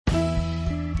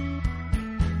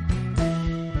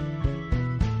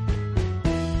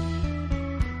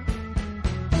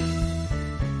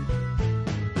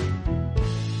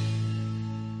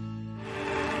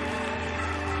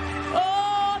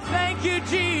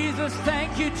Jesus.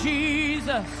 Thank you,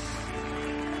 Jesus.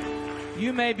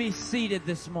 You may be seated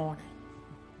this morning.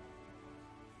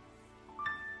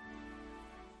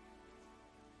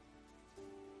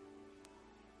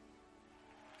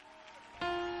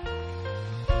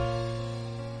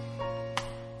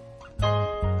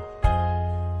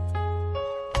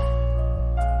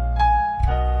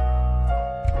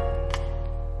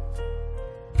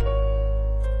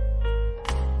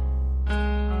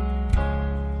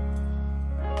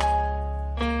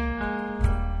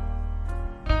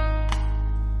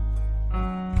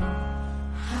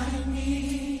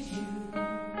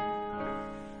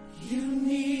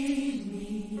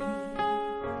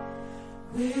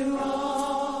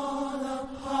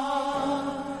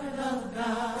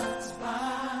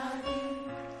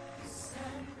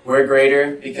 We're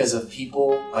greater because of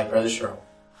people like Brother Sherrill.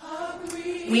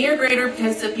 We are greater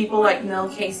because of people like Mel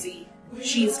Casey.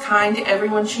 She is kind to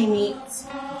everyone she meets.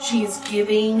 She is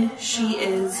giving. She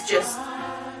is just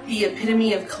the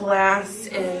epitome of class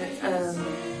and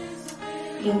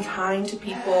being kind to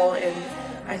people, and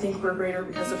I think we're greater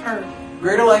because of her.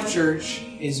 Greater Life Church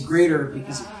is greater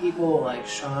because of people like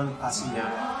Sean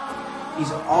Pasignano.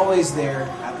 He's always there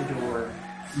at the door,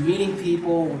 meeting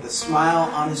people with a smile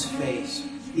on his face.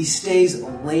 He stays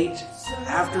late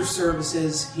after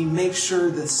services. He makes sure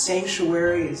the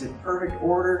sanctuary is in perfect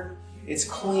order. It's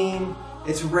clean.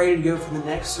 It's ready to go for the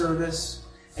next service.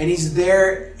 And he's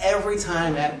there every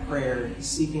time at prayer,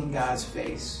 seeking God's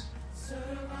face.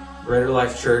 Greater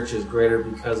Life Church is greater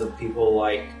because of people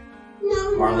like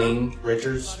Marlene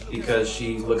Richards, because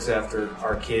she looks after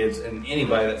our kids and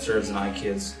anybody that serves in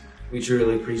iKids. We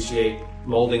truly appreciate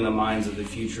molding the minds of the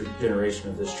future generation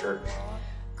of this church.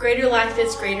 Greater Life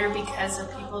is greater because of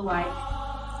people like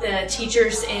the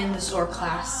teachers in the SOAR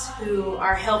class who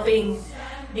are helping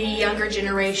the younger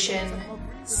generation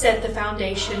set the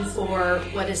foundation for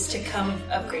what is to come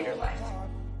of Greater Life.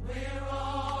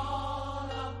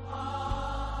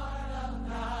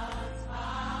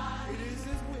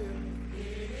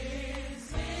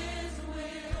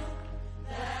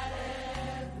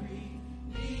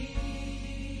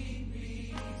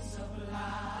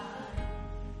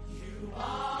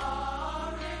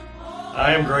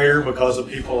 I am greater because of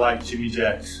people like Jimmy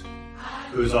Jacks,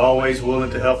 who is always willing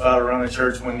to help out around the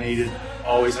church when needed,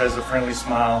 always has a friendly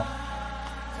smile,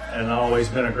 and always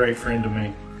been a great friend to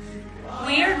me.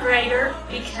 We are greater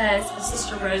because of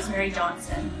Sister Rosemary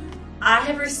Johnson. I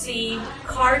have received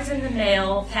cards in the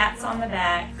mail, pats on the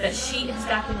back, but she has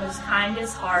got the most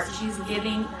kindest heart. She's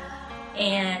giving,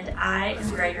 and I am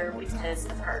greater because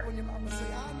of her.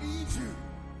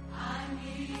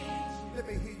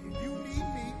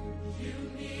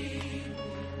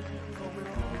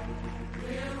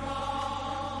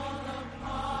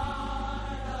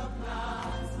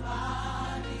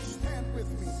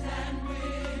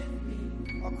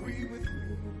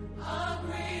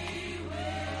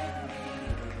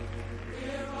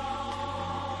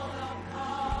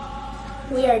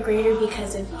 We are greater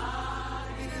because of you.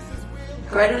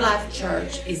 Greater Life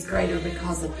Church is greater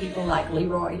because of people like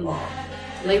Leroy Long.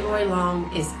 Leroy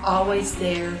Long is always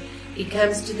there. He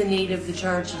comes to the need of the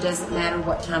church. It doesn't matter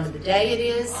what time of the day it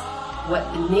is, what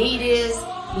the need is.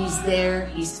 He's there.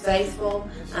 He's faithful.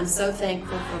 I'm so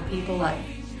thankful for people like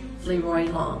Leroy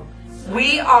Long.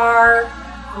 We are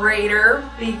greater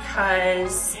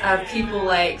because of people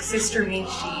like Sister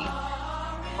Michi,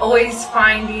 always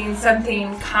finding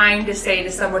something kind to say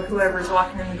to someone, whoever's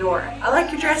walking in the door. I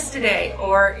like your dress today,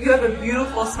 or you have a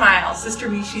beautiful smile. Sister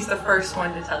Michi's the first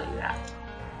one to tell you that.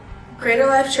 Greater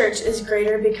Life Church is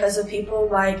greater because of people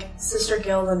like Sister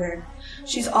Gail Leonard.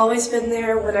 She's always been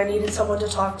there when I needed someone to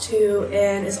talk to,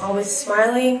 and is always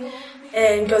smiling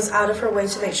and goes out of her way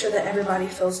to make sure that everybody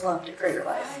feels loved at Greater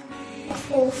Life.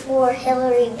 And for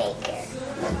Hillary Baker.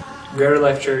 Greater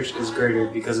Life Church is greater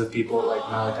because of people like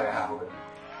Malachi Howard.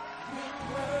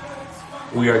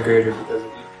 We are greater because of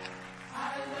you.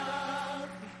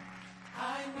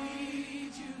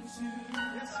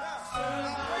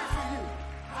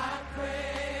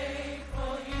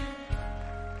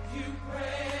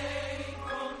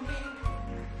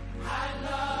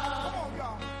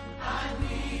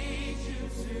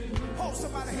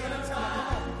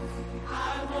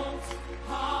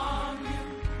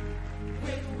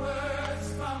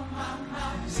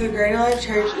 So Greater Life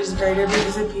Church is greater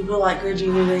because of people like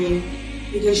Regina Reed,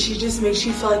 because she just makes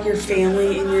you feel like you're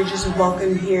family and you're just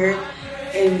welcome here.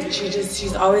 And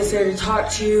she's always there to talk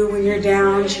to you when you're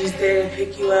down. She's there to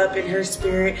pick you up, and her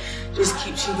spirit just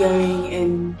keeps you going.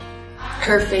 And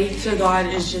her faith to God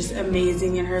is just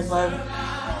amazing, and her love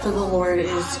for the Lord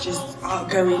is just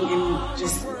outgoing,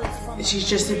 and she's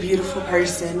just a beautiful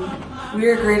person. We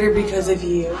are greater because of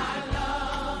you.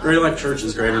 Greater Life Church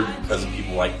is greater because of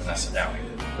people like Vanessa Downey.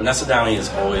 Vanessa Downey has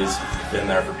always been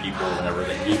there for people whenever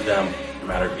they need them, no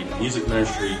matter if it be music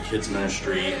ministry, kids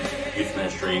ministry, youth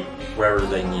ministry, wherever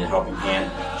they need a helping hand,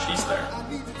 she's there.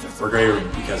 We're greater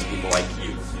because of people like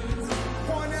you.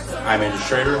 I'm Andrew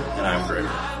Schrader, and I'm greater.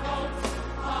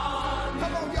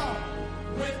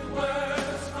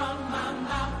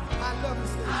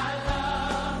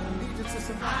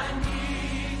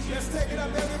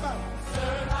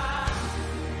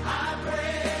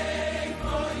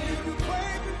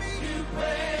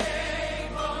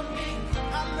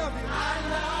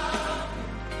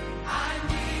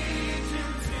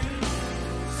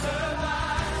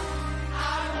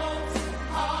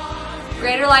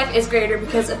 Greater Life is greater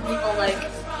because of people like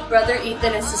Brother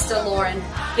Ethan and Sister Lauren.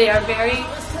 They are very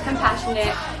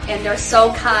compassionate and they're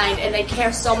so kind and they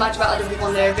care so much about other people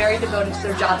and they're very devoted to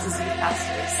their jobs as youth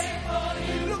pastors.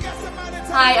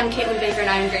 Hi, I'm Caitlin Baker and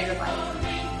I am Greater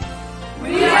Life.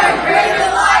 We are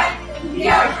Greater Life and we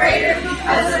are greater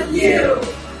because of you.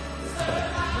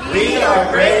 We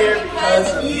are greater because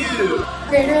of you.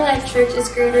 Greater Life Church is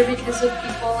greater because of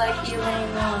people like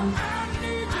Elaine Long.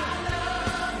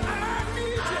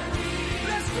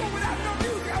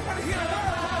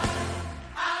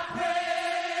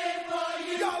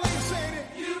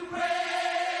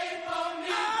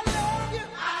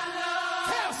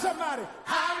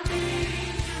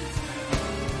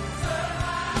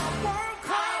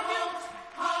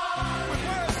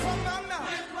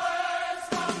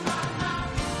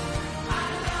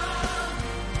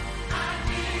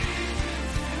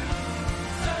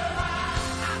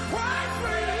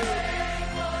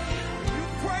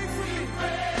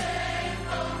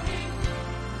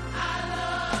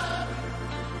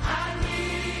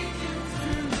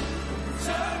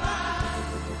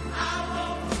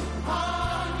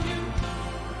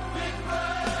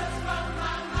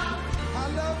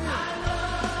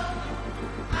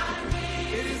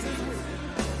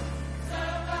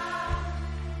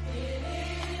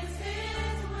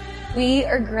 We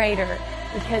are greater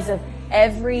because of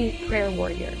every prayer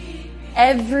warrior,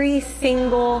 every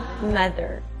single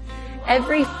mother,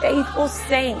 every faithful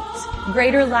saint.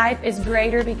 Greater Life is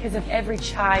greater because of every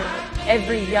child,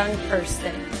 every young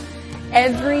person,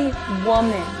 every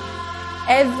woman,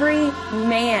 every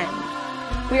man.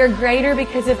 We are greater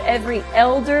because of every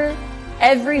elder,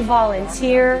 every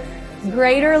volunteer.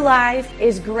 Greater Life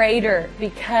is greater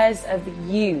because of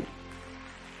you.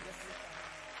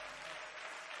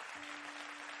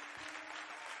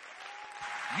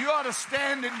 You ought to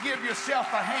stand and give yourself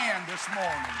a hand this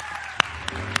morning.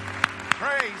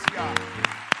 Praise God.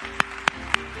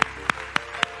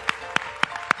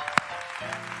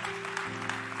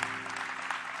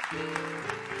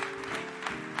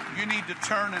 You need to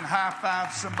turn and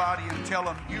high-five somebody and tell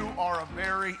them you are a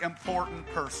very important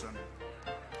person.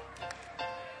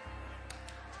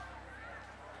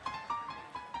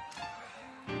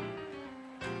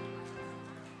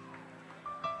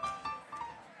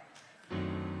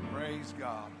 Praise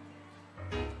God.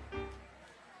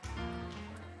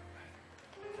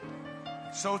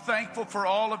 So thankful for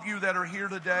all of you that are here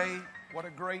today. What a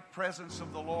great presence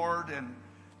of the Lord, and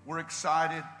we're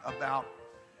excited about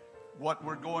what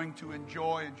we're going to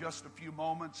enjoy in just a few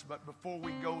moments. But before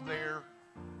we go there,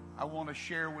 I want to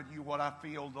share with you what I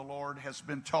feel the Lord has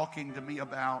been talking to me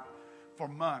about for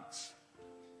months.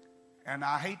 And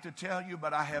I hate to tell you,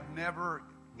 but I have never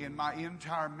in my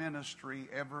entire ministry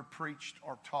ever preached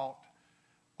or taught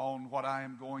on what I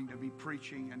am going to be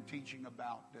preaching and teaching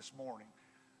about this morning.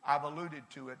 I've alluded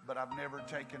to it, but I've never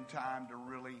taken time to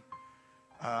really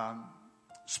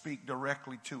speak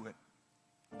directly to it.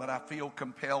 But I feel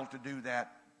compelled to do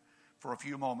that for a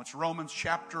few moments. Romans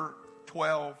chapter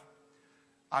 12,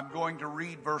 I'm going to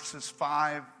read verses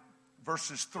 3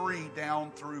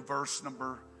 down through verse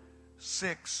number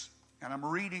 6. And I'm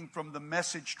reading from the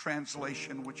Message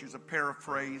translation, which is a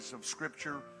paraphrase of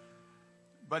Scripture.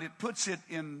 But it puts it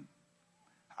in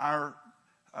our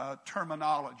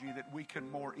terminology that we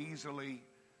can more easily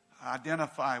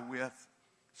identify with.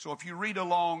 So if you read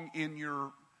along in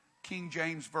your King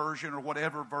James Version or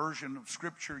whatever version of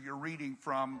Scripture you're reading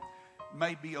from,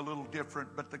 may be a little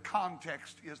different, but the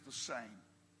context is the same.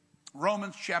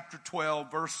 Romans chapter 12,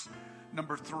 verse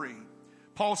number 3.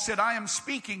 Paul said, I am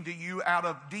speaking to you out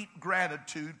of deep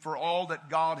gratitude for all that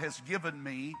God has given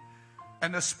me,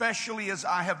 and especially as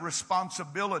I have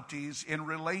responsibilities in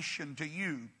relation to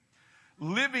you.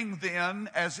 Living then,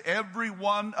 as every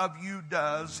one of you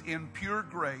does in pure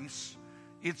grace,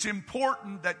 it's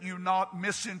important that you not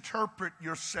misinterpret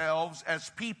yourselves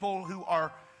as people who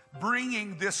are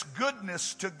bringing this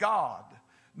goodness to God.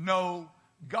 No,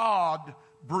 God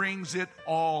brings it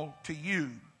all to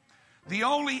you. The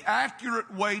only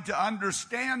accurate way to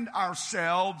understand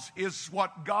ourselves is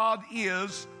what God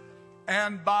is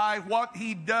and by what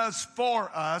He does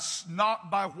for us, not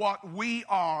by what we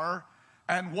are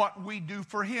and what we do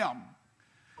for Him.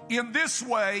 In this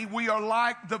way, we are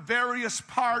like the various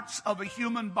parts of a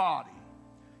human body.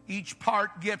 Each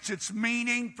part gets its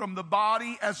meaning from the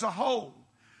body as a whole,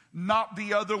 not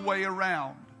the other way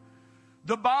around.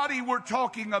 The body we're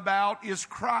talking about is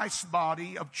Christ's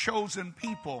body of chosen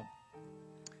people.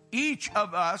 Each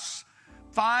of us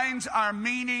finds our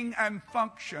meaning and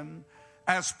function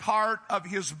as part of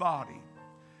His body.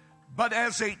 But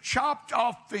as a chopped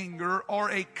off finger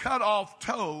or a cut off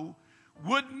toe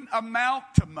wouldn't amount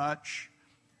to much,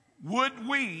 would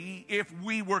we if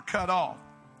we were cut off?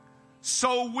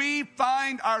 So we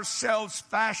find ourselves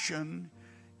fashioned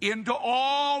into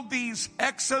all these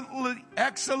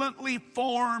excellently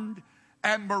formed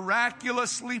and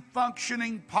miraculously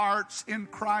functioning parts in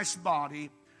Christ's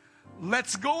body.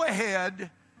 Let's go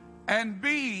ahead and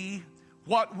be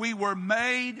what we were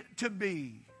made to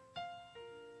be.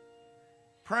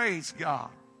 Praise God.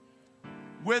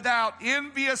 Without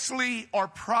enviously or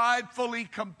pridefully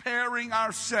comparing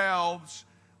ourselves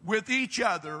with each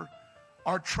other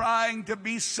or trying to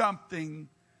be something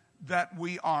that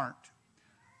we aren't.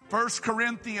 1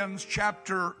 Corinthians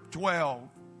chapter 12.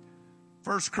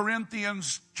 1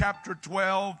 Corinthians chapter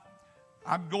 12.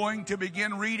 I'm going to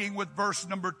begin reading with verse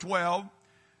number 12.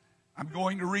 I'm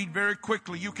going to read very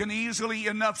quickly. You can easily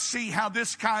enough see how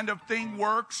this kind of thing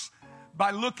works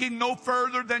by looking no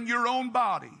further than your own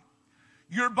body.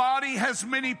 Your body has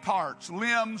many parts,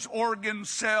 limbs, organs,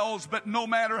 cells, but no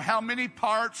matter how many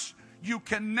parts you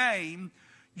can name,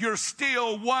 you're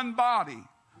still one body.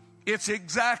 It's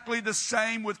exactly the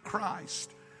same with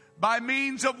Christ. By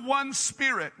means of one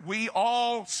Spirit, we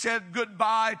all said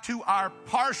goodbye to our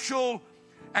partial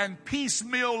and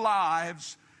piecemeal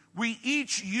lives. We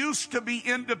each used to be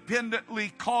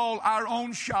independently call our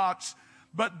own shots,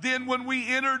 but then when we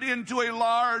entered into a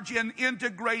large and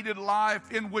integrated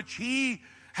life in which He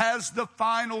has the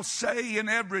final say in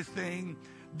everything,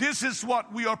 this is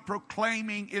what we are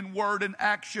proclaiming in word and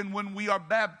action when we are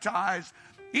baptized.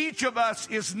 Each of us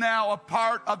is now a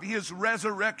part of His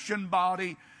resurrection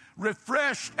body,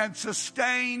 refreshed and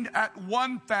sustained at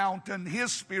one fountain,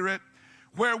 His Spirit,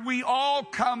 where we all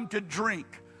come to drink.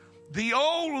 The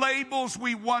old labels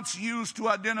we once used to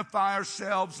identify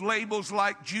ourselves, labels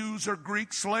like Jews or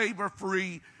Greek, slave or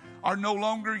free, are no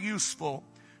longer useful.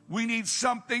 We need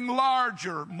something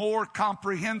larger, more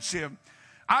comprehensive.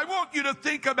 I want you to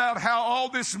think about how all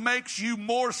this makes you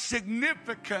more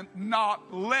significant,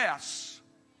 not less.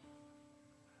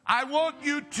 I want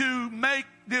you to make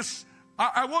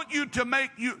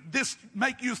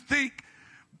you think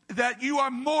that you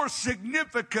are more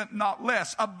significant, not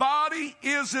less. A body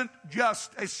isn't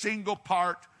just a single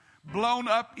part blown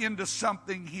up into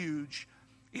something huge.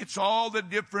 It's all the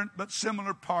different but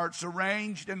similar parts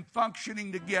arranged and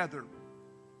functioning together.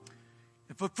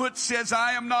 If a foot says,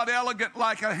 I am not elegant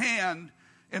like a hand,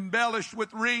 embellished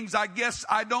with rings, I guess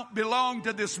I don't belong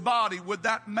to this body. Would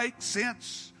that make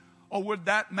sense? Or would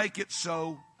that make it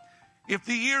so? If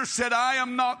the ear said, I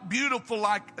am not beautiful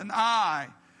like an eye,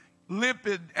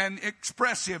 limpid and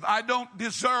expressive, I don't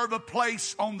deserve a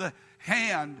place on the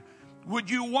hand, would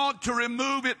you want to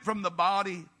remove it from the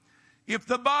body? If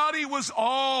the body was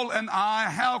all an eye,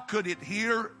 how could it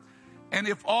hear? And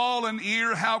if all an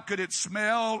ear, how could it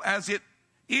smell? As it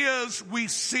is, we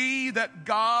see that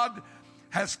God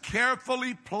has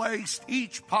carefully placed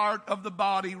each part of the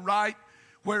body right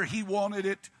where He wanted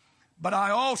it. But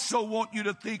I also want you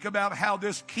to think about how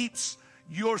this keeps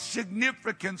your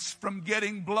significance from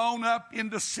getting blown up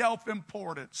into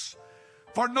self-importance.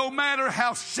 For no matter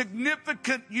how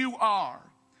significant you are,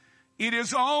 it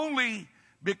is only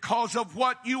because of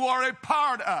what you are a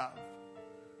part of.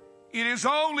 It is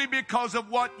only because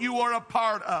of what you are a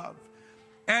part of.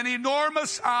 An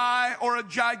enormous eye or a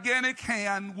gigantic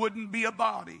hand wouldn't be a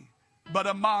body, but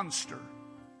a monster.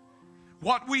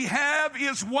 What we have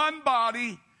is one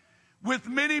body with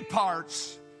many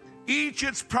parts, each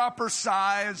its proper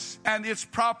size and its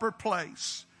proper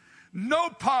place. No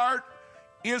part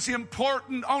is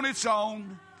important on its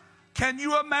own. Can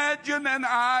you imagine an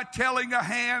eye telling a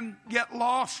hand, get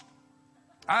lost?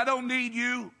 I don't need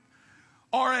you.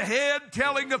 Or a head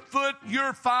telling a foot,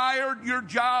 you're fired, your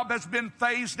job has been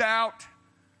phased out.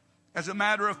 As a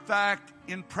matter of fact,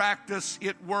 in practice,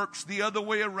 it works the other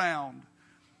way around.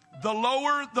 The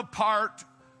lower the part,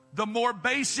 the more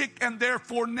basic and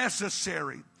therefore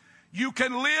necessary. You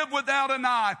can live without an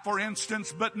eye, for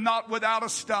instance, but not without a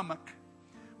stomach.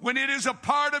 When it is a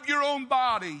part of your own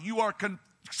body, you are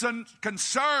concerned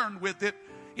with it.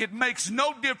 It makes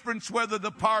no difference whether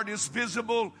the part is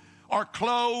visible or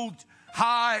clothed,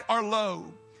 high or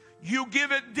low. You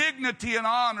give it dignity and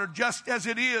honor just as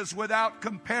it is without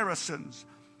comparisons.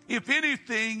 If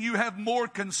anything, you have more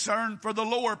concern for the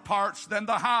lower parts than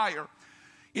the higher.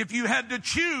 If you had to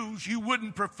choose, you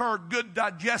wouldn't prefer good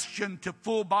digestion to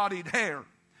full-bodied hair.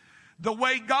 The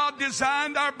way God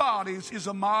designed our bodies is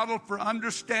a model for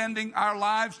understanding our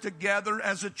lives together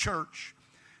as a church.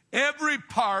 Every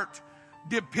part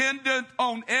dependent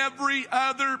on every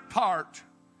other part.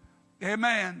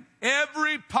 Amen.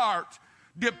 Every part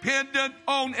dependent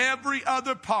on every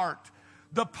other part.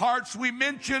 The parts we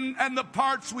mention and the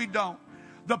parts we don't.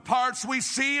 The parts we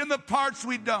see and the parts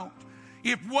we don't.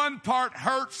 If one part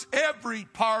hurts, every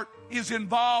part is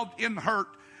involved in hurt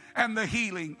and the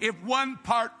healing. If one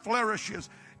part flourishes,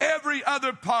 every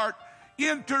other part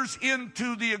enters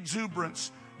into the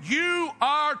exuberance. You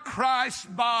are Christ's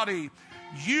body.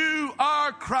 You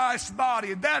are Christ's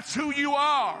body. That's who you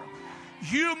are.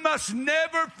 You must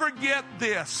never forget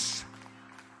this.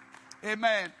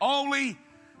 Amen. Only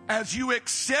as you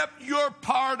accept your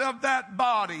part of that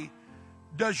body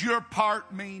does your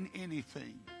part mean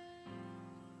anything.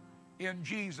 In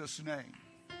Jesus' name.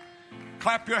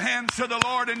 Clap your hands to the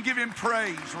Lord and give Him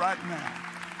praise right now.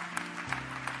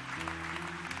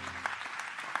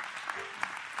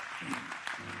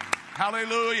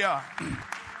 Hallelujah.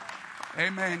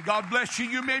 Amen. God bless you.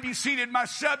 You may be seated. My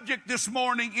subject this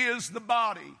morning is the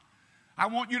body. I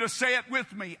want you to say it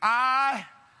with me. I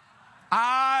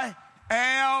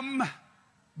am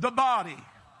the body.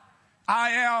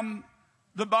 I am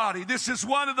the body. This is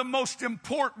one of the most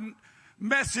important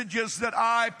messages that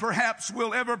I perhaps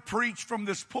will ever preach from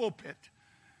this pulpit.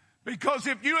 Because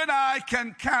if you and I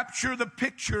can capture the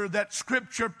picture that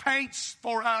Scripture paints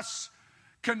for us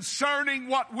concerning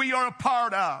what we are a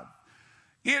part of,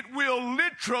 it will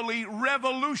literally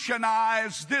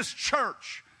revolutionize this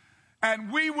church,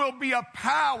 and we will be a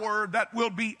power that will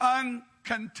be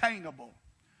uncontainable.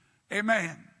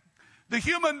 Amen. The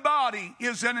human body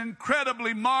is an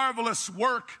incredibly marvelous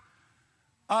work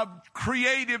of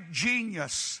creative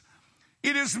genius.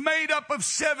 It is made up of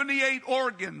 78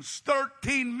 organs,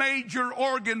 13 major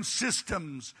organ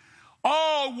systems,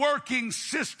 all working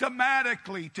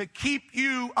systematically to keep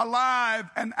you alive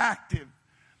and active.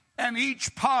 And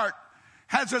each part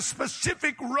has a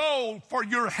specific role for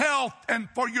your health and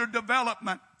for your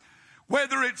development,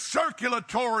 whether it's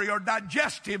circulatory or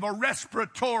digestive or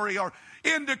respiratory or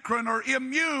endocrine or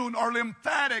immune or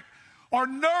lymphatic or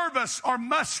nervous or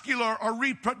muscular or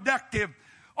reproductive.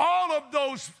 All of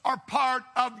those are part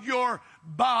of your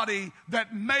body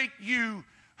that make you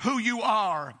who you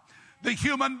are. The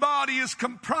human body is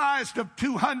comprised of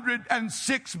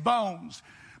 206 bones.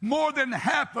 More than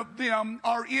half of them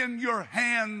are in your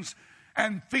hands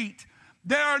and feet.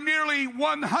 There are nearly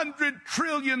 100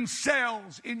 trillion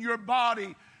cells in your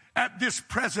body at this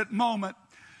present moment.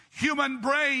 Human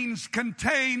brains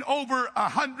contain over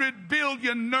 100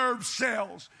 billion nerve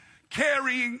cells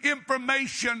carrying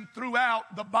information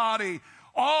throughout the body,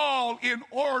 all in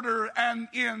order and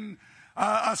in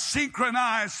a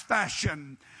synchronized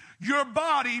fashion. Your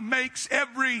body makes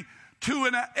every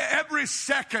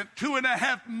second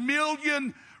 2.5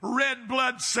 million red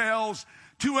blood cells,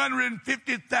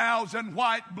 250,000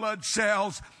 white blood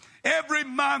cells. Every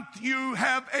month you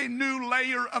have a new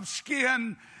layer of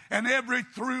skin, and every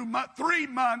 3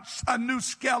 months a new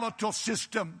skeletal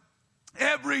system.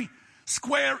 Every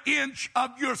square inch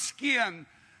of your skin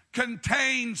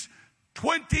contains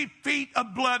 20 feet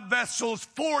of blood vessels,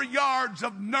 4 yards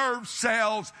of nerve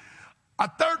cells,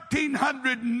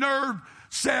 1,300 nerve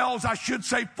cells,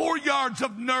 4 yards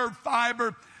of nerve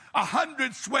fiber,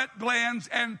 100 sweat glands,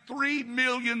 and 3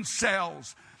 million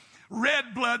cells.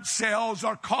 Red blood cells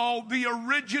are called the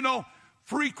original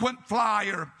frequent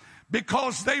flyer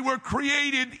because they were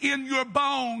created in your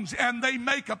bones, and they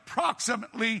make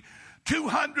approximately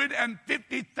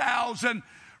 250,000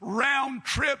 round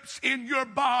trips in your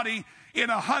body in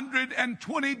a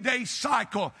 120-day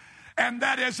cycle. And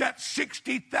that is at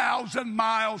 60,000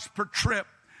 miles per trip.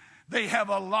 They have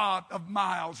a lot of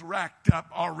miles racked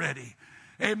up already.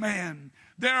 Amen.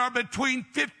 There are between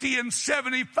 50 and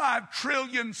 75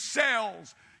 trillion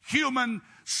cells, human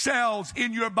cells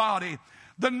in your body.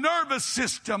 The nervous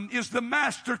system is the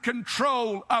master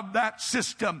control of that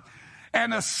system.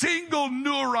 And a single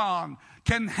neuron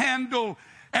can handle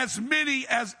as many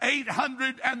as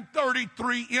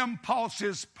 833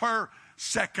 impulses per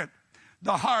second.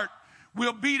 The heart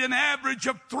will beat an average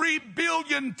of 3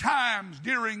 billion times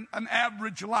during an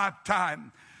average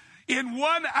lifetime. In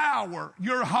 1 hour,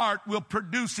 your heart will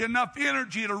produce enough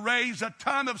energy to raise a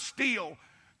ton of steel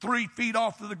 3 feet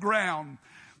off of the ground.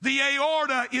 The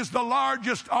aorta is the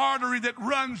largest artery that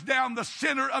runs down the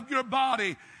center of your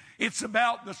body. It's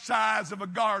about the size of a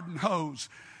garden hose.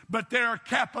 But there are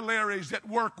capillaries that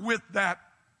work with that,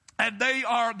 and they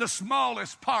are the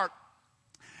smallest part.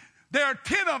 There are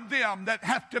 10 of them that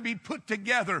have to be put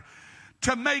together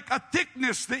to make a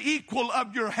thickness the equal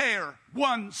of your hair,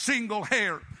 one single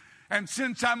hair. And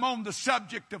since I'm on the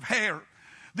subject of hair,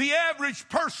 the average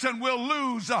person will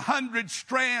lose 100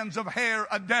 strands of hair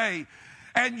a day,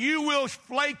 and you will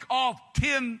flake off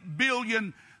 10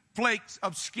 billion flakes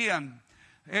of skin.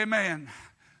 Amen.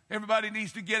 Everybody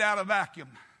needs to get out a vacuum.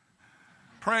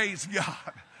 Praise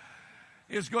God.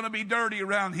 It's going to be dirty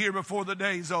around here before the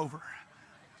day's over.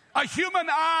 A human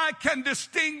eye can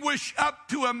distinguish up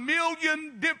to 1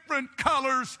 million different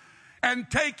colors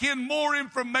and take in more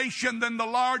information than the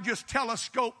largest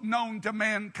telescope known to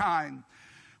mankind.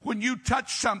 When you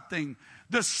touch something,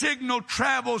 the signal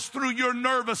travels through your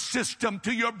nervous system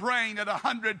to your brain at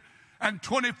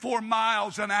 124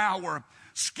 miles an hour.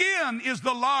 Skin is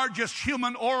the largest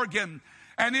human organ,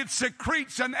 and it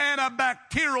secretes an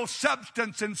antibacterial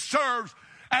substance and serves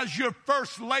as your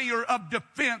first layer of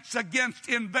defense against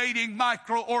invading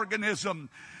microorganisms.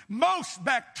 Most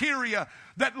bacteria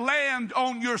that land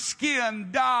on your skin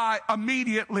die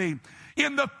immediately.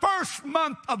 In the first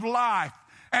month of life,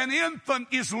 an infant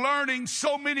is learning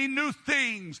so many new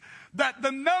things that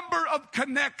the number of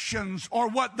connections, or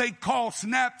what they call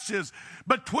synapses,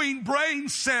 between brain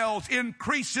cells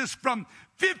increases from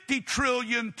 50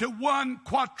 trillion to 1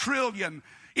 quadrillion.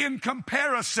 In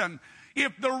comparison,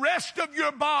 if the rest of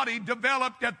your body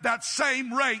developed at that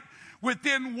same rate,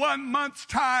 within 1 month's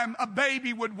time, a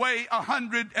baby would weigh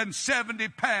 170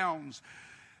 pounds.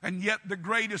 And yet the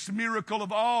greatest miracle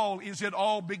of all is it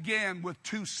all began with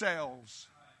 2 cells.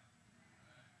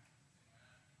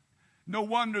 No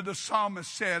wonder the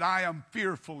psalmist said, I am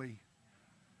fearfully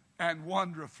and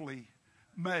wonderfully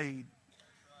made.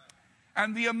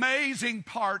 And the amazing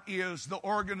part is the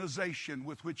organization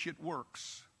with which it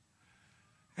works.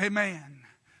 Amen.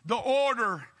 The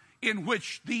order in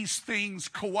which these things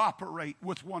cooperate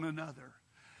with one another,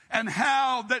 and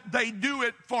how that they do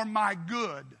it for my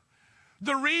good.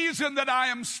 The reason that I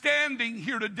am standing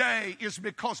here today is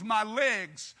because my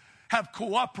legs have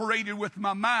cooperated with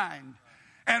my mind,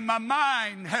 and my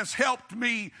mind has helped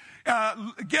me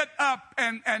get up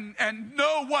and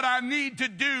know what I need to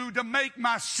do to make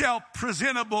myself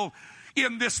presentable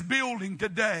in this building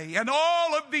today. And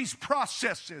all of these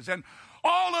processes and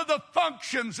all of the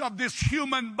functions of this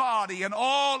human body and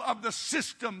all of the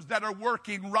systems that are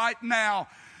working right now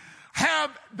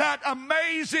have that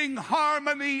amazing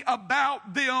harmony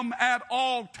about them at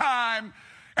all time.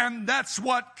 And that's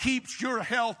what keeps your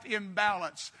health in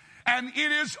balance. And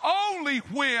it is only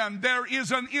when there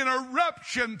is an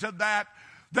interruption to that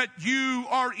that you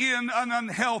are in an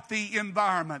unhealthy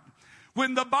environment.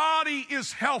 When the body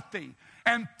is healthy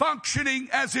and functioning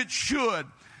as it should,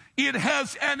 it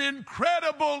has an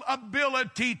incredible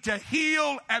ability to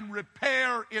heal and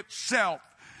repair itself.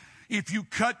 If you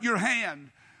cut your hand,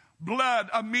 blood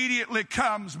immediately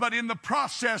comes, but in the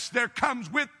process there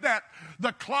comes with that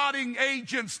the clotting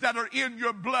agents that are in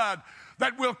your blood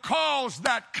that will cause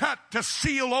that cut to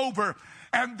seal over.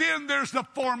 And then there's the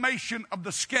formation of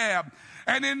the scab.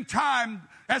 And in time,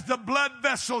 as the blood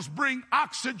vessels bring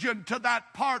oxygen to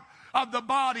that part of the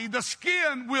body, the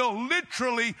skin will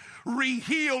literally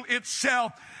reheal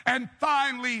itself and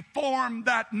finally form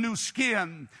that new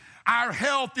skin. Our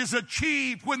health is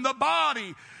achieved when the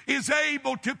body is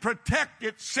able to protect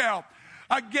itself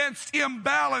against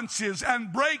imbalances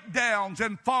and breakdowns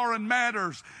and foreign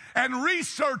matters. And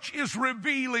research is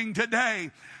revealing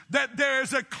today that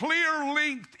there's a clear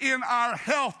link in our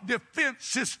health defense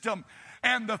system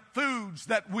and the foods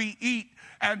that we eat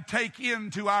and take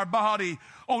into our body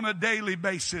on a daily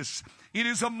basis. It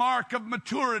is a mark of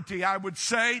maturity, I would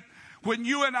say, when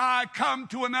you and I come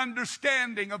to an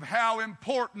understanding of how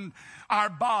important our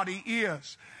body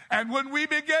is. And when we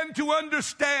begin to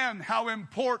understand how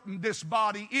important this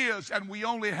body is, and we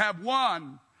only have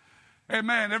one,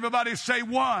 amen, everybody say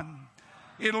one,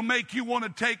 it'll make you want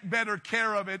to take better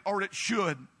care of it, or it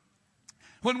should.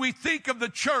 When we think of the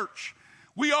church,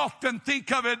 we often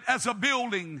think of it as a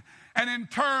building and in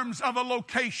terms of a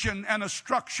location and a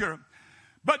structure.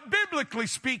 But biblically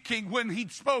speaking, when he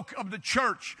spoke of the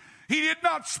church, he did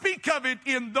not speak of it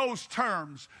in those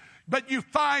terms, but you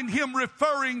find him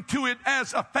referring to it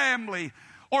as a family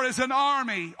or as an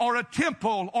army or a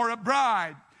temple or a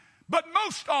bride. But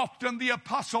most often the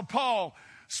Apostle Paul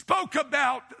spoke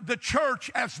about the church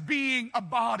as being a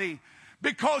body,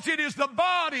 because it is the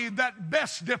body that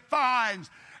best defines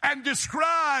and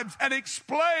describes and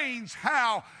explains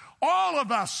how all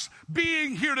of us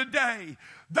being here today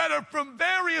that are from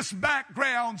various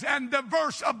backgrounds and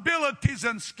diverse abilities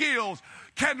and skills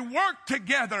can work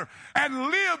together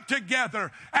and live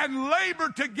together and labor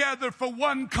together for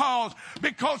one cause,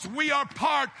 because we are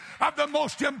part of the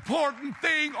most important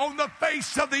thing on the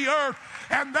face of the earth,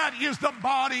 and that is the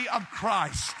body of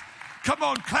Christ. Come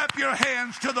on, clap your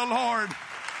hands to the Lord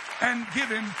and give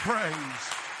him praise.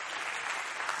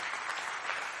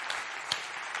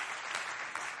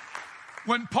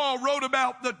 When Paul wrote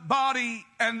about the body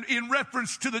and in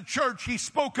reference to the church, he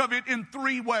spoke of it in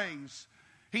three ways.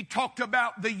 He talked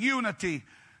about the unity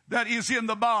that is in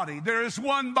the body. There is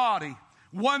one body,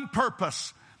 one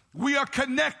purpose. We are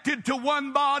connected to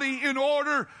one body in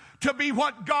order to be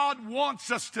what God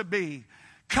wants us to be.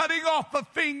 Cutting off a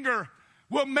finger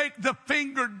will make the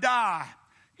finger die.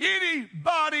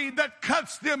 Anybody that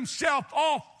cuts themselves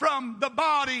off from the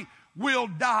body will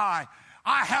die.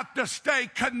 I have to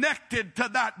stay connected to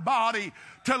that body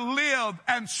to live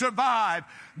and survive.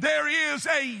 There is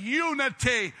a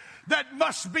unity that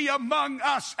must be among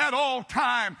us at all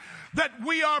time. That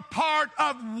we are part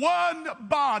of one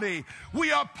body.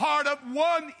 We are part of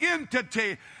one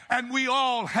entity, and we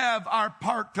all have our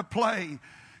part to play.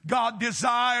 God's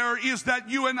desire is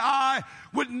that you and I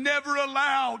would never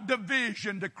allow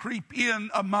division to creep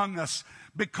in among us,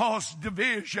 because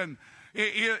division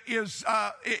is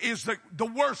the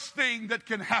worst thing that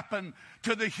can happen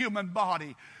to the human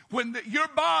body. When your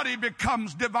body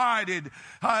becomes divided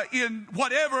in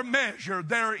whatever measure,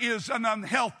 there is an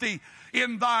unhealthy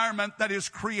environment that is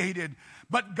created.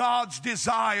 But God's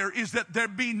desire is that there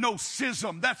be no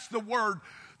schism. That's the word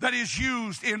that is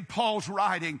used in Paul's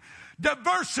writing.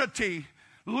 Diversity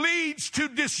leads to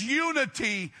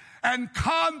disunity and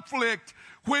conflict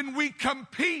when we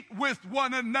compete with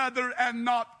one another and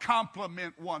not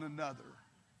complement one another.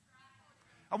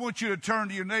 I want you to turn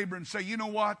to your neighbor and say, you know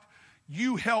what?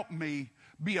 You help me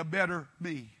be a better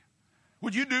me.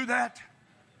 Would you do that?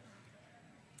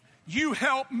 You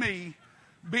help me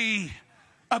be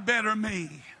a better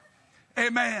me.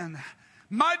 Amen.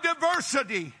 My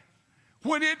diversity,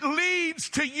 when it leads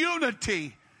to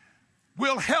unity,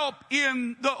 will help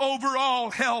in the overall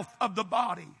health of the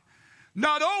body.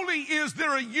 Not only is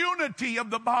there a unity of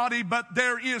the body, but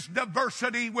there is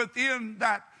diversity within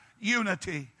that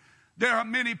unity. There are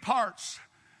many parts.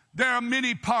 There are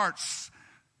many parts.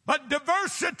 But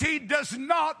diversity does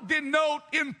not denote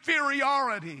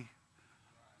inferiority.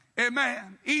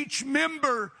 Amen. Each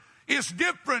member is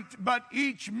different, but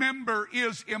each member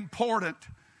is important.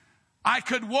 I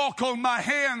could walk on my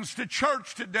hands to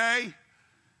church today,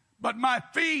 but my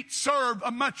feet serve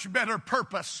a much better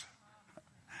purpose.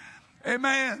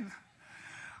 Amen.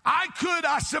 I could,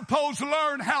 I suppose,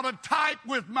 learn how to type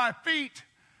with my feet,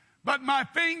 but my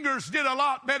fingers did a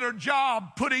lot better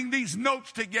job putting these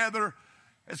notes together,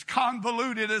 as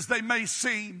convoluted as they may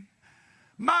seem.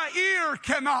 My ear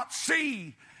cannot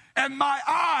see, and my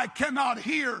eye cannot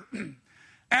hear,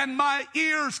 and my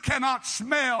ears cannot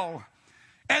smell.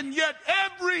 And yet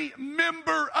every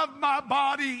member of my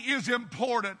body is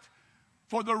important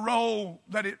for the role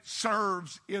that it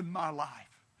serves in my life.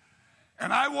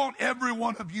 And I want every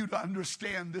one of you to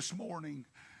understand this morning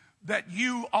that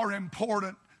you are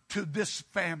important to this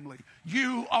family.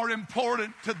 You are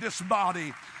important to this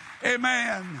body.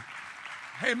 Amen.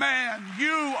 Amen.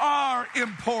 You are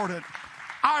important.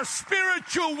 Our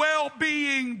spiritual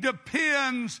well-being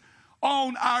depends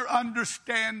on our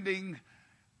understanding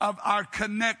of our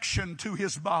connection to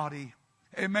his body.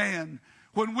 Amen.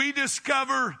 When we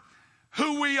discover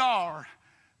who we are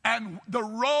and the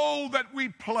role that we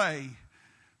play,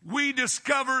 we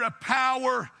discover a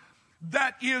power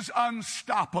that is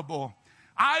unstoppable.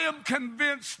 I am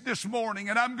convinced this morning,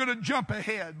 and I'm going to jump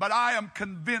ahead, but I am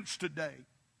convinced today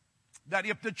that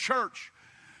if the church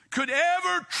could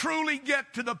ever truly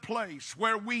get to the place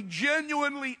where we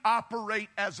genuinely operate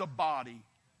as a body,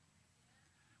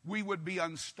 we would be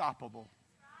unstoppable.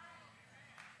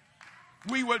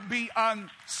 We would be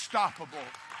unstoppable.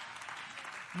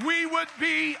 We would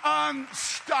be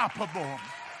unstoppable.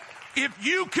 If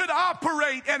you could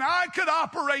operate and I could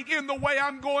operate in the way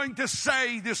I'm going to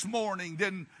say this morning,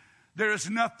 then there is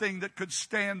nothing that could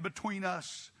stand between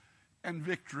us and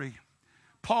victory.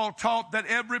 Paul taught that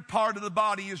every part of the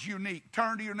body is unique.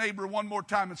 Turn to your neighbor one more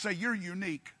time and say, you're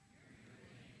unique.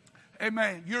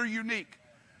 Amen. You're unique.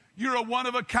 You're a one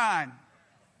of a kind.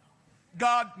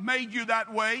 God made you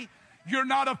that way. You're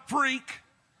not a freak.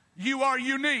 You are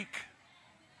unique.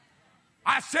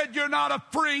 I said you're not a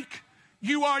freak.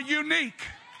 You are unique.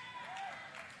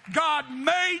 God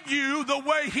made you the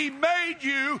way He made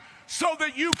you so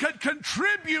that you could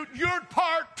contribute your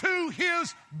part to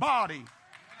His body.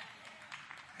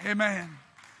 Amen.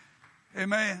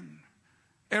 Amen.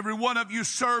 Every one of you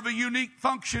serve a unique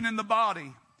function in the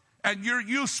body, and your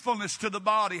usefulness to the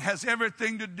body has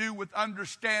everything to do with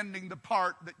understanding the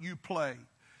part that you play.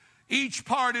 Each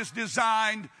part is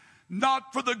designed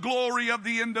not for the glory of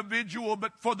the individual,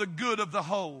 but for the good of the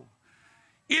whole.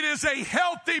 It is a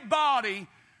healthy body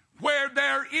where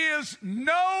there is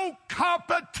no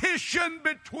competition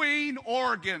between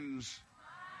organs.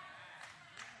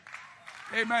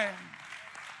 Amen.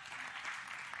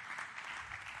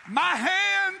 My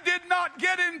hand did not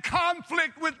get in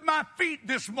conflict with my feet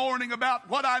this morning about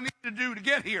what I need to do to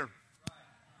get here.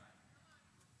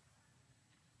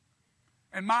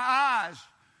 And my eyes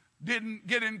didn't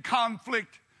get in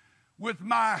conflict with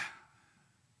my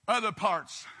other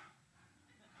parts.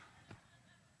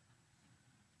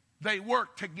 They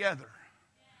worked together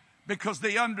because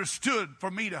they understood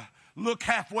for me to look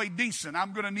halfway decent,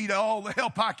 I'm going to need all the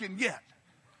help I can get.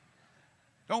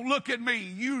 Don't look at me.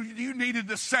 You needed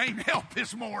the same help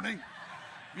this morning.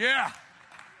 Yeah.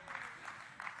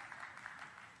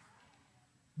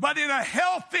 But in a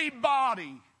healthy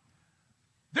body,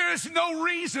 there is no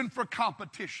reason for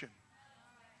competition.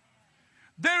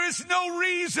 There is no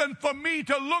reason for me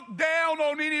to look down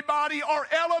on anybody or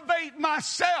elevate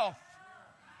myself,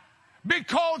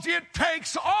 because it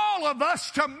takes all of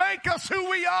us to make us who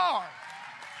we are.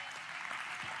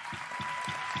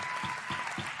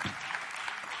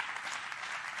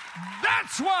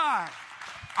 That's why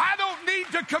I don't need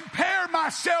to compare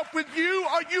myself with you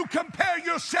or you compare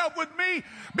yourself with me,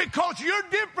 because you're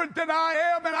different than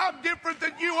I am and I'm different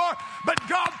than you are. But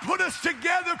God put us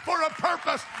together for a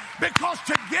purpose, because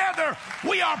together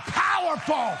we are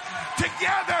powerful.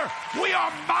 Together we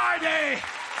are mighty.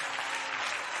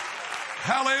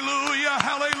 Hallelujah,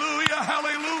 hallelujah,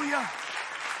 hallelujah.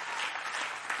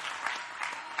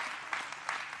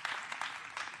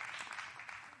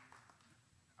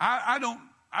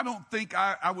 I don't think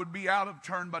I would be out of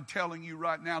turn by telling you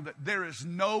right now that there is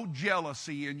no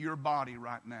jealousy in your body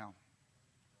right now.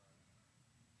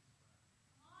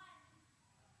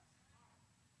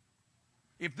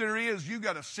 If there is, you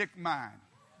got a sick mind.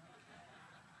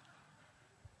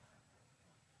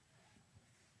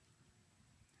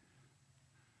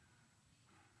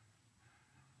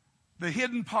 The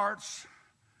hidden parts,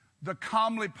 the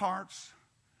comely parts,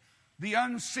 the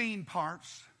unseen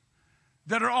parts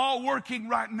that are all working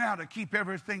right now to keep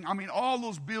everything. I mean, all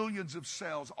those billions of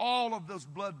cells, all of those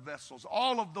blood vessels,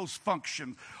 all of those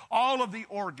functions, all of the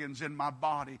organs in my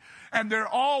body. And they're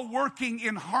all working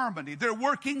in harmony. They're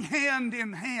working hand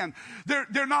in hand.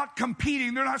 They're not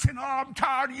competing. They're not saying, oh, I'm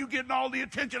tired of you getting all the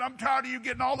attention. I'm tired of you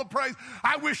getting all the praise.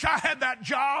 I wish I had that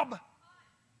job.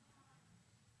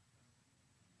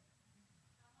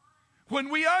 When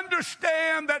we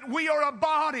understand that we are a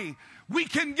body, we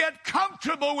can get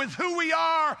comfortable with who we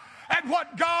are and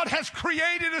what God has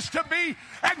created us to be.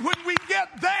 And when we get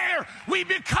there, we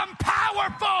become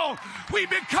powerful. We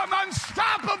become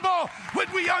unstoppable when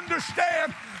we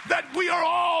understand that we are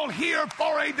all here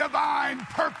for a divine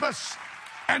purpose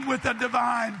and with a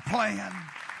divine plan.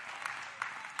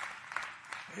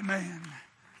 Amen.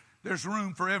 There's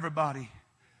room for everybody.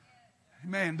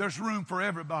 Amen. There's room for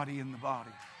everybody in the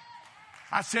body.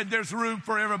 I said there's room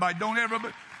for everybody. Don't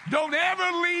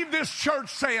ever leave this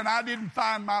church saying, I didn't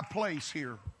find my place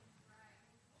here.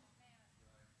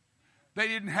 They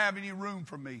didn't have any room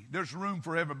for me. There's room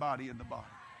for everybody in the body.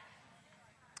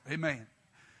 Amen.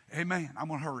 Amen. I'm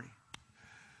going to hurry.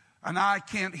 An eye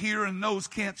can't hear, and nose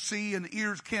can't see, and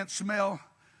ears can't smell.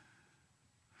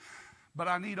 But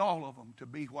I need all of them to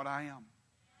be what I am.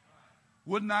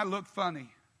 Wouldn't I look funny?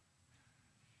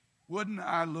 Wouldn't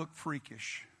I look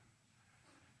freakish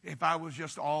if I was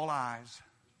just all eyes?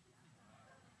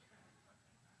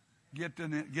 Get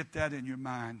that in your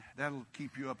mind. That'll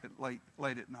keep you up late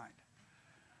at night.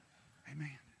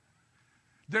 Amen.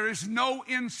 There is no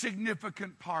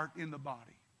insignificant part in the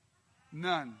body.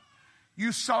 None.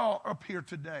 You saw up here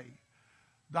today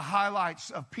the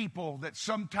highlights of people that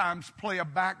sometimes play a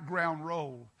background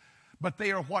role, but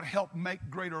they are what help make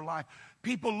greater life.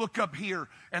 People look up here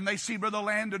and they see Brother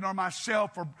Landon or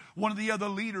myself or one of the other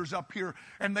leaders up here,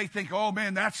 and they think, oh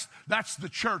man, that's the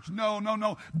church.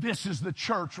 No. This is the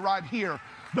church right here.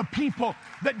 The people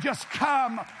that just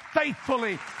come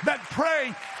faithfully, that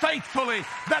pray faithfully,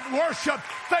 that worship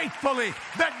faithfully,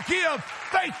 that give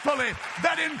faithfully,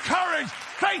 that encourage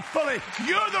faithfully.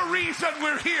 You're the reason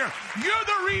we're here. You're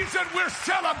the reason we're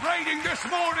celebrating this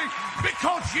morning,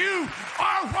 because you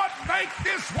are what makes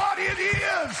this what it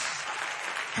is.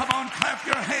 Come on, clap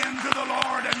your hands to the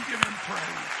Lord and give him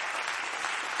praise.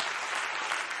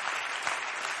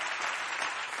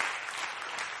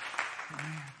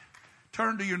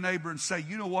 Turn to your neighbor and say,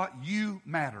 you know what? You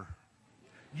matter.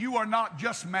 You are not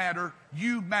just matter,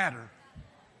 you matter.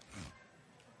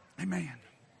 Amen.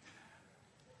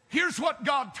 Here's what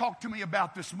God talked to me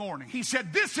about this morning. He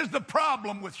said, this is the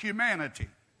problem with humanity.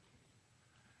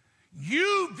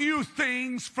 You view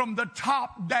things from the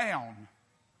top down.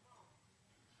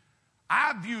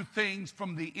 I view things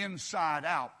from the inside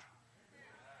out.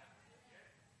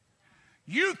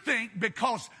 You think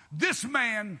because this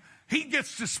man, he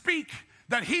gets to speak,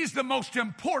 that he's the most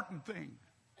important thing.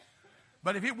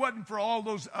 But if it wasn't for all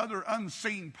those other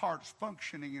unseen parts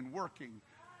functioning and working,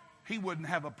 he wouldn't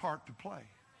have a part to play.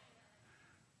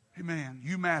 Amen.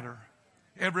 You matter.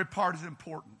 Every part is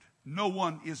important. No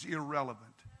one is irrelevant.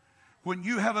 When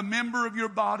you have a member of your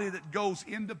body that goes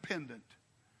independent,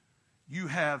 you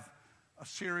have a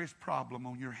serious problem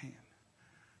on your hand.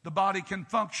 The body can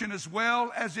function as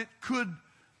well as it could.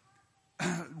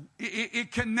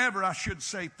 It can never, I should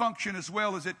say, function as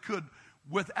well as it could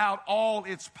without all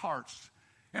its parts.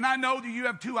 And I know that you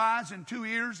have 2 eyes and 2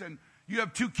 ears, and you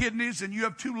have 2 kidneys, and you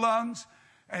have 2 lungs,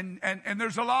 and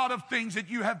there's a lot of things that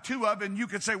you have 2 of, and you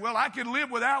could say, well, I could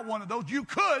live without one of those. You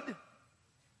could,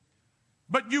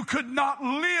 but you could not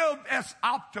live as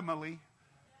optimally,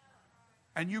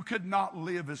 and you could not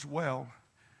live as well.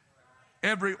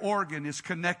 Every organ is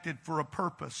connected for a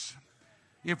purpose.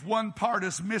 If one part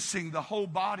is missing, the whole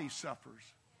body suffers.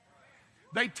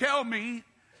 They tell me,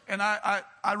 and I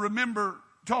remember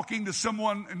talking to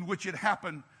someone in which it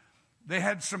happened. They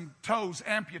had some toes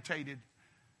amputated.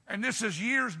 And this is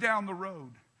years down the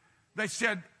road. They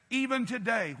said, even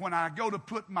today, when I go to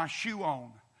put my shoe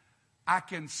on, I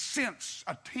can sense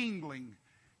a tingling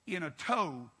in a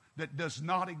toe that does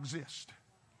not exist.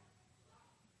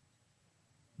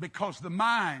 Because the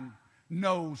mind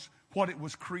knows what it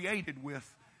was created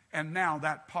with, and now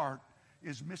that part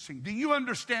is missing. Do you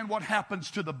understand what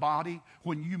happens to the body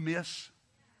when you miss?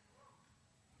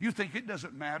 You think it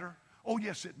doesn't matter? Oh,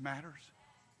 yes, it matters.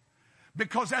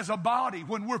 Because as a body,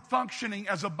 when we're functioning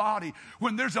as a body,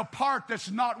 when there's a part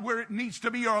that's not where it needs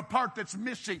to be or a part that's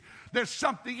missing, there's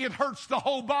something, it hurts the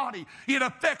whole body. It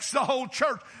affects the whole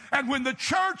church. And when the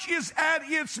church is at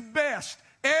its best,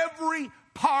 every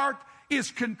part is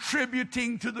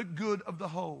contributing to the good of the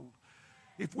whole.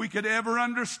 If we could ever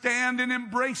understand and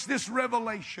embrace this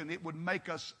revelation, it would make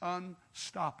us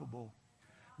unstoppable.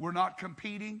 We're not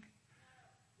competing.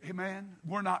 Amen.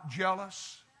 We're not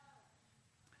jealous.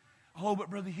 Oh, but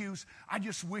Brother Hughes, I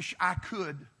just wish I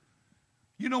could.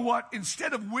 You know what?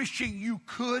 Instead of wishing you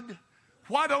could,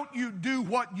 why don't you do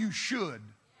what you should?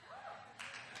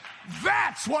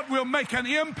 That's what will make an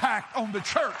impact on the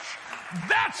church.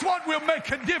 That's what will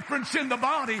make a difference in the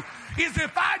body, is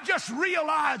if I just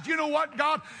realize, you know what,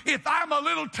 God, if I'm a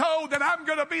little toe, then I'm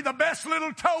going to be the best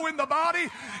little toe in the body.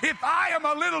 If I am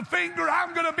a little finger,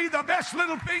 I'm going to be the best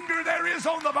little finger there is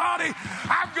on the body.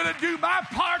 I'm going to do my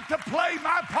part to play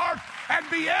my part and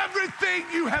be everything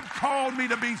you have called me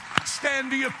to be.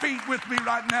 Stand to your feet with me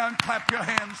right now and clap your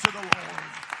hands to the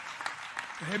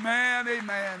Lord. Amen,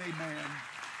 amen, amen.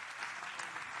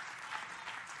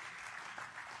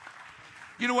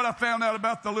 You know what I found out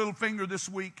about the little finger this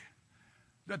week?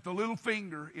 That the little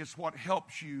finger is what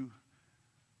helps you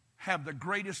have the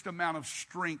greatest amount of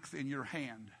strength in your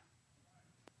hand.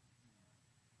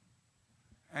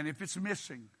 And if it's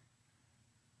missing,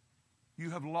 you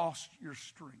have lost your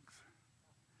strength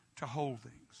to hold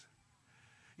things.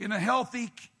 In a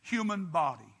healthy human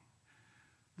body,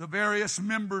 the various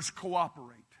members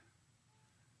cooperate.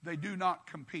 They do not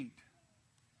compete.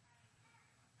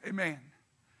 Amen.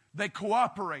 They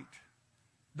cooperate.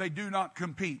 They do not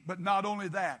compete. But not only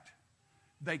that,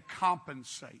 they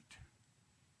compensate.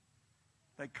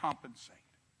 They compensate.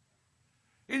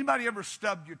 Anybody ever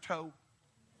stubbed your toe?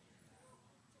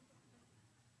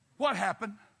 What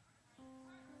happened?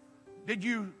 Did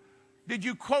you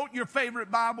quote your favorite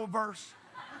Bible verse?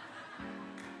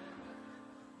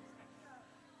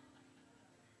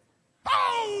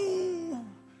 Oh!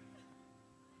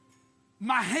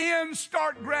 My hands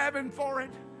start grabbing for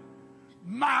it.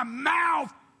 My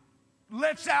mouth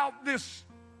lets out this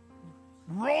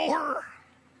roar.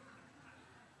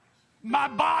 My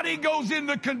body goes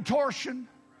into contortion.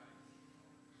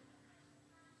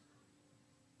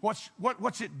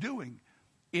 What's it doing?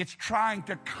 It's trying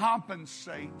to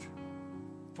compensate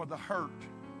for the hurt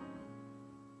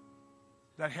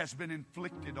that has been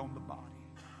inflicted on the body.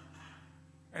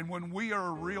 And when we are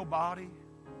a real body,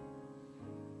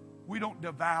 we don't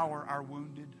devour our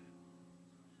wounded.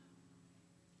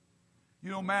 You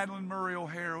know, Madalyn Murray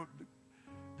O'Hara,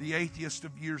 the atheist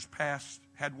of years past,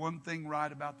 had one thing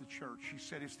right about the church. She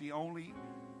said it's the only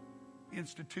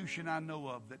institution I know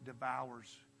of that devours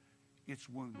its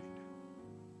wounded.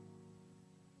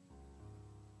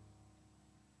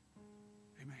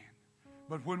 Amen.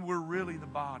 But when we're really the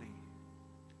body,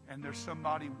 and there's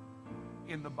somebody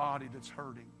in the body that's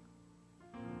hurting,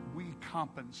 we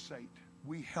compensate.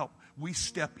 We help. We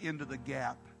step into the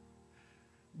gap.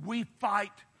 We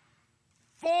fight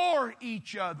for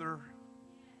each other,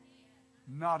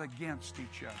 not against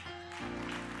each other.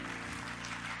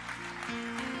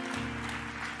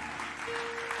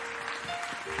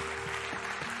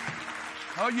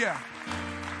 Oh, yeah.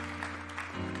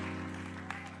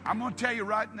 I'm going to tell you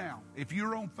right now, if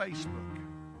you're on Facebook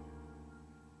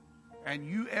and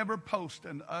you ever post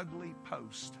an ugly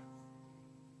post,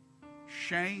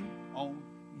 shame on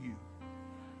you.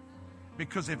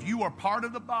 Because if you are part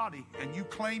of the body and you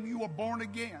claim you are born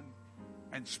again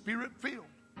and Spirit-filled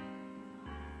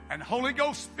and Holy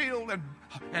Ghost-filled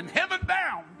and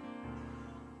heaven-bound,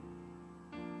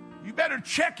 you better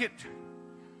check it.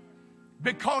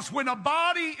 Because when a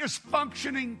body is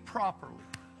functioning properly,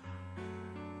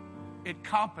 it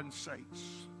compensates.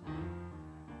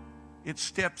 It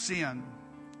steps in.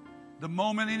 The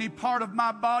moment any part of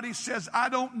my body says, I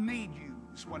don't need you,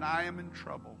 is when I am in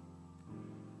trouble.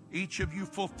 Each of you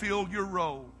fulfill your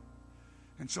role.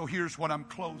 And so here's what I'm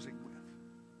closing with.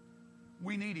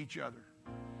 We need each other.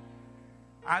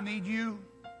 I need you.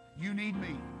 You need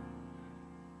me.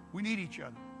 We need each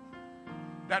other.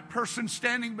 That person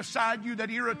standing beside you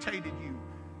that irritated you,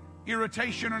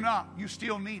 irritation or not, you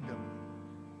still need them.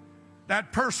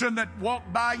 That person that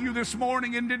walked by you this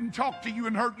morning and didn't talk to you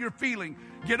and hurt your feeling,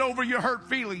 get over your hurt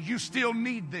feelings. You still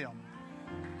need them.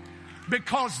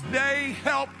 Because they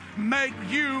help make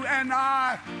you and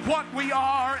I what we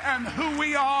are and who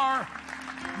we are.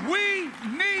 We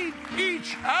need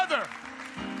each other.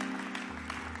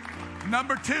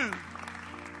 Number 2,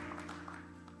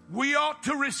 we ought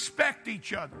to respect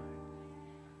each other.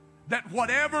 That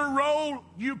whatever role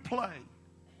you play,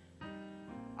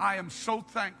 I am so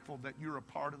thankful that you're a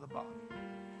part of the body.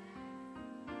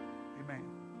 Amen.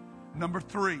 Number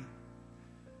 3,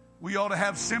 we ought to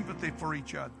have sympathy for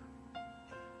each other.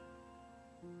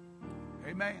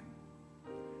 Amen.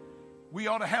 We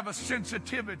ought to have a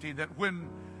sensitivity that when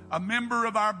a member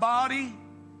of our body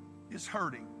is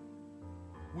hurting,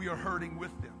 we are hurting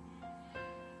with them.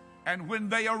 And when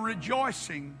they are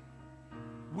rejoicing,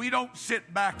 we don't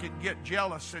sit back and get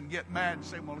jealous and get mad and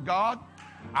say, well, God,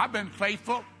 I've been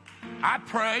faithful. I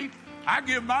pray. I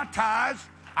give my tithes.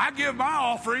 I give my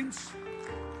offerings.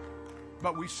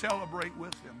 But we celebrate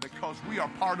with them because we are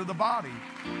part of the body.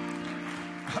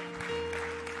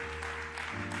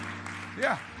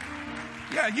 Yeah.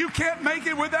 Yeah, you can't make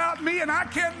it without me, and I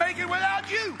can't make it without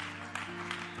you.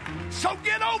 So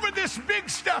get over this big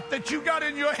stuff that you got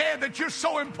in your head that you're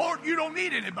so important you don't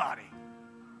need anybody.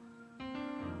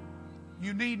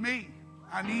 You need me.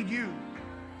 I need you.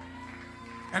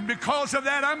 And because of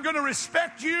that, I'm going to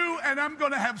respect you, and I'm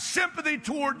going to have sympathy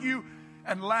toward you.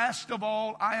 And last of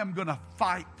all, I am going to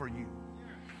fight for you.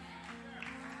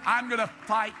 I'm going to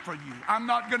fight for you. I'm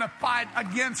not going to fight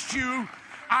against you.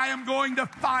 I am going to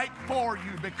fight for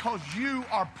you because you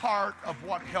are part of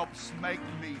what helps make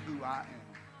me who I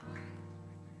am.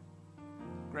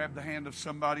 Grab the hand of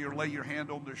somebody or lay your hand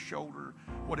on their shoulder,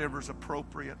 whatever's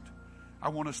appropriate. I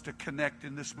want us to connect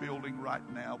in this building right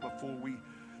now before we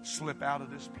slip out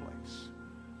of this place.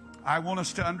 I want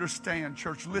us to understand,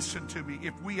 church, listen to me.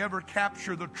 If we ever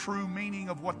capture the true meaning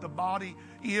of what the body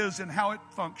is and how it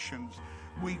functions,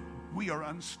 we are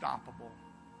unstoppable.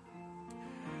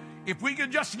 If we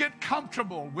could just get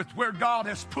comfortable with where God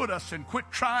has put us and quit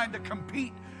trying to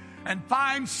compete and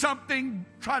find something,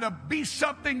 try to be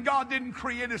something God didn't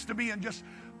create us to be, and just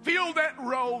fill that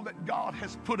role that God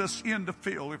has put us in to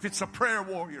fill. If it's a prayer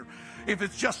warrior, if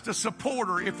it's just a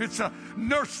supporter, if it's a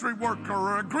nursery worker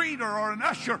or a greeter or an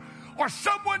usher or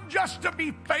someone just to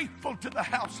be faithful to the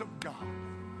house of God.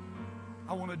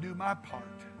 I want to do my part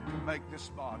to make this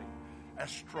body as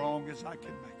strong as I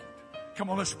can make it. Come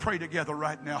on, let's pray together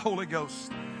right now. Holy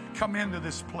Ghost, come into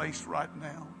this place right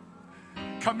now.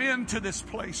 Come into this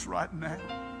place right now.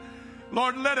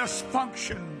 Lord, let us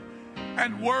function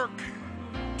and work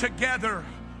together.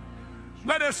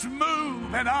 Let us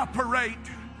move and operate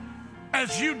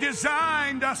as you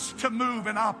designed us to move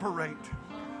and operate.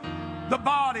 The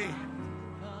body.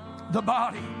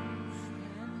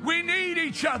 We need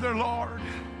each other, Lord.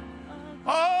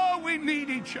 Oh, we need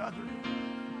each other.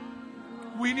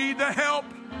 We need the help.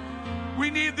 We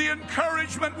need the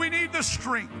encouragement. We need the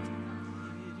strength.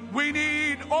 We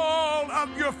need all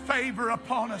of your favor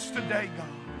upon us today,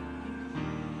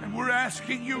 God. And we're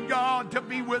asking you, God, to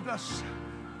be with us.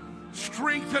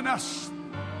 Strengthen us.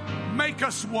 Make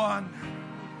us one.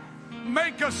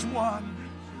 Make us one.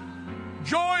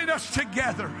 Join us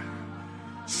together.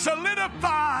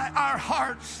 Solidify our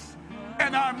hearts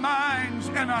and our minds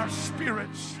and our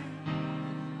spirits.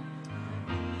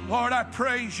 Lord, I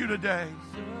praise you today.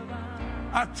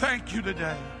 I thank you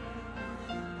today.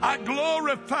 I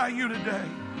glorify you today.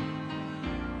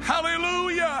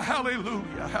 Hallelujah,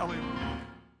 hallelujah, hallelujah.